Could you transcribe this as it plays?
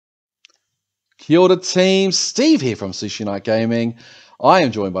Kia ora team, Steve here from Sushi Knight Gaming. I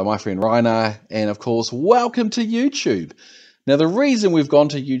am joined by my friend Rainer, and of course, welcome to YouTube. Now, the reason we've gone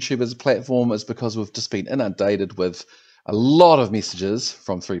to YouTube as a platform is because we've just been inundated with a lot of messages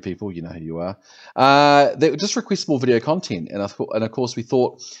from three people, you know who you are, that just request more video content. And of course, we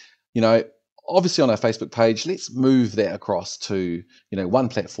thought, obviously on our Facebook page, let's move that across to, one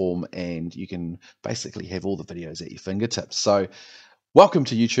platform, and you can basically have all the videos at your fingertips. So welcome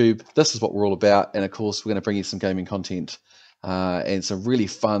to YouTube. This is what we're all about. And of course, we're going to bring you some gaming content and some really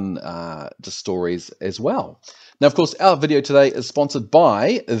fun just stories as well. Now, of course, our video today is sponsored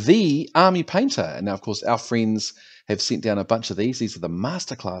by the Army Painter. And now, of course, our friends have sent down a bunch of these. These are the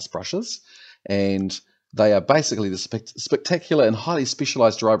masterclass brushes, and they are basically the spectacular and highly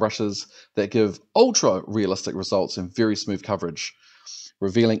specialized dry brushes that give ultra realistic results and very smooth coverage,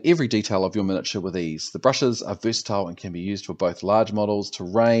 revealing every detail of your miniature with ease. The brushes are versatile and can be used for both large models,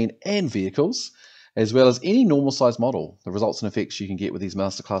 terrain, and vehicles, as well as any normal size model. The results and effects you can get with these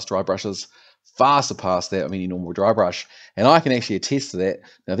masterclass dry brushes far surpass that of any normal dry brush, and I can actually attest to that.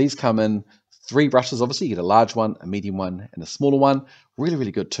 Now, these come in 3 brushes. Obviously, you get a large one, a medium one, and a smaller one. Really,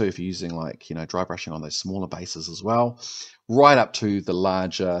 really good too if you're using dry brushing on those smaller bases as well, right up to the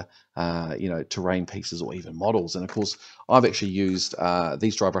larger terrain pieces or even models. And of course, I've actually used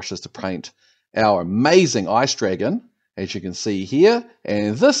these dry brushes to paint our amazing ice dragon, as you can see here.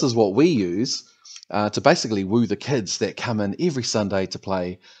 And this is what we use to basically woo the kids that come in every Sunday to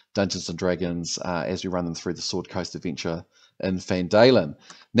play Dungeons and Dragons as we run them through the Sword Coast adventure in Fandalen.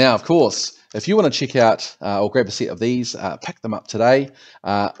 Now, of course, if you want to check out or grab a set of these, pick them up today.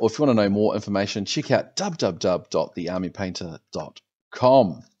 Or if you want to know more information, check out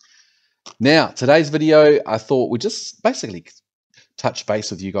www.thearmypainter.com. Now, today's video, I thought we'd just basically touch base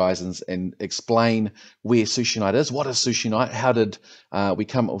with you guys and explain where Sushi Knight is. What is Sushi Knight? How did we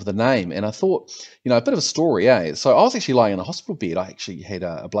come up with the name? And I thought, a bit of a story, eh? So I was actually lying in a hospital bed. I actually had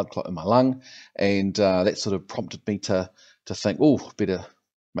a blood clot in my lung, and that sort of prompted me to think, oh, better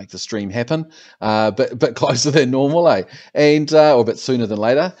make the stream happen, bit closer than normal, eh? And or a bit sooner than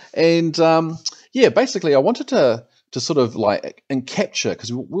later. And basically I wanted to sort of capture,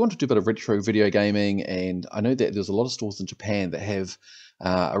 because we want to do a bit of retro video gaming, and I know that there's a lot of stores in Japan that have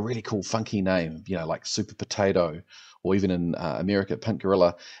a really cool funky name, like Super Potato, or even in America, Pink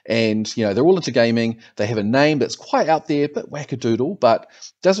Gorilla. And, they're all into gaming. They have a name that's quite out there, a bit wackadoodle, but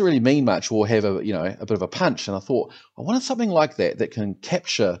doesn't really mean much or have a bit of a punch. And I thought, I wanted something like that that can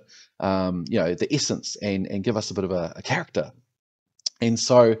capture, the essence and give us a bit of a character. And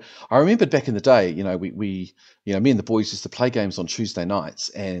so I remembered back in the day, me and the boys used to play games on Tuesday nights,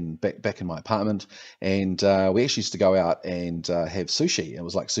 and back in my apartment, and we actually used to go out and have sushi. It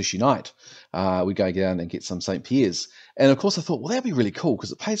was like Sushi Night. We'd go down and get some St. Pierre's. And of course I thought, well, that'd be really cool,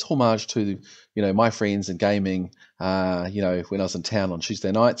 because it pays homage to, my friends and gaming, when I was in town on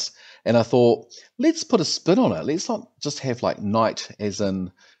Tuesday nights. And I thought, let's put a spin on it. Let's not just have night as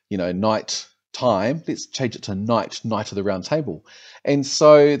in, night time. Let's change it to night of the round table. And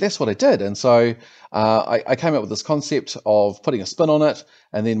so that's what I did. And so I came up with this concept of putting a spin on it.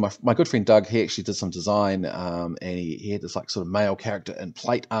 And then my good friend Doug, he actually did some design, and he had this sort of male character in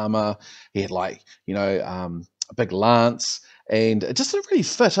plate armor. He had a big lance, and it just didn't really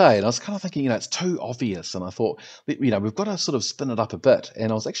fit, eh? And I was kind of thinking, it's too obvious. And I thought, we've got to sort of spin it up a bit.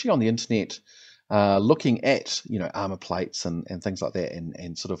 And I was actually on the internet looking at, armor plates and things like that,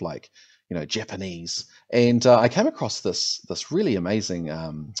 and sort of Japanese. And I came across this really amazing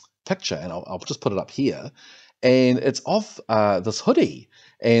picture, and I'll just put it up here. And it's of this hoodie.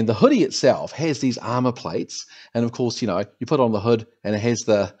 And the hoodie itself has these armor plates. And of course, you put on the hood, and it has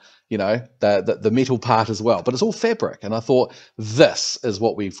the metal part as well. But it's all fabric. And I thought, this is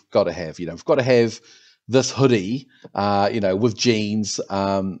what we've got to have. We've got to have this hoodie, with jeans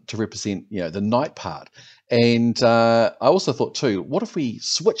to represent, the night part. And I also thought too, what if we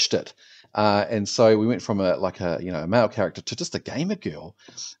switched it? And so we went from a male character to just a gamer girl,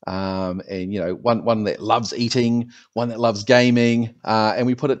 and one that loves eating, one that loves gaming, and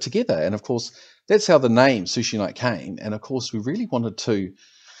we put it together. And of course, that's how the name Sushi Knight came. And of course, we really wanted to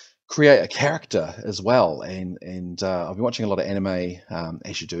create a character as well. And I've been watching a lot of anime,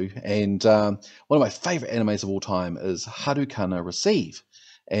 as you do. And one of my favorite animes of all time is Harukana Receive.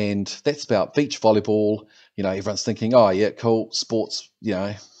 And that's about beach volleyball. Everyone's thinking, oh yeah, cool, sports,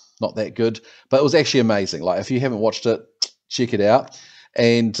 not that good, but it was actually amazing. If you haven't watched it, check it out.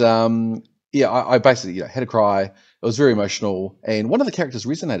 And I basically had a cry. It was very emotional, and one of the characters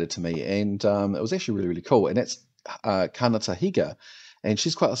resonated to me, and it was actually really, really cool. And that's Kanata Higa. and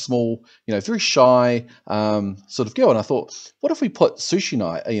she's quite a small, very shy sort of girl. And I thought, what if we put Sushi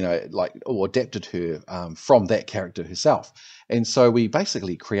Knight, or adapted her from that character herself? And so we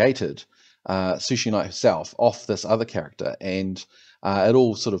basically created Sushi Knight herself off this other character, and it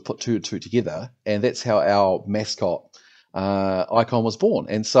all sort of put two and two together, and that's how our mascot icon was born.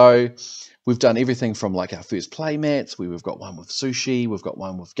 And so we've done everything from like our first play mats, where we've got one with sushi, we've got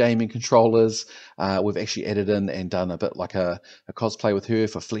one with gaming controllers. We've actually added in and done a bit like a cosplay with her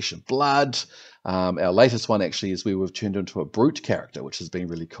for Flesh and Blood. Our latest one actually is where we've turned into a brute character, which has been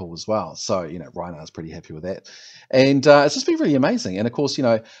really cool as well. So, Reinhard's pretty happy with that. And it's just been really amazing. And of course,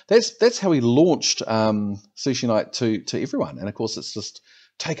 that's how we launched Sushi Knight to everyone. And of course, it's just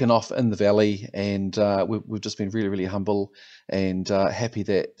taken off in the valley, and we've just been really, really humble and happy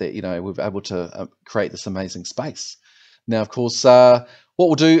that we've been able to create this amazing space. Now, of course, what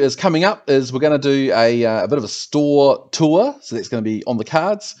we'll do is coming up is we're going to do a bit of a store tour, so that's going to be on the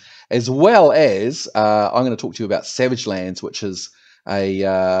cards, as well as I'm going to talk to you about Savage Lands, which is a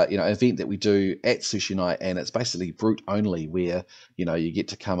event that we do at Sushi Night, and it's basically brute only, where you get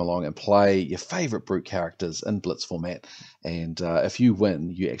to come along and play your favorite brute characters in Blitz format, and if you win,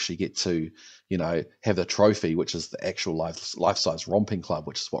 you actually get to have the trophy, which is the actual life-size romping club,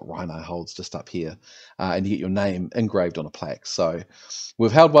 which is what Rhino holds just up here, and you get your name engraved on a plaque. So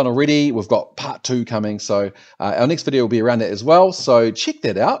we've held one already, we've got part 2 coming, so our next video will be around that as well, so check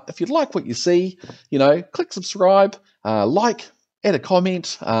that out. If you like what you see, click subscribe, like, add a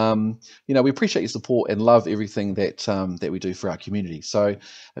comment. We appreciate your support and love everything that we do for our community. So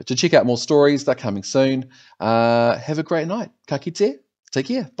to check out more stories, they're coming soon. Have a great night. Ka kite. Take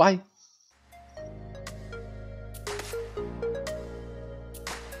care. Bye.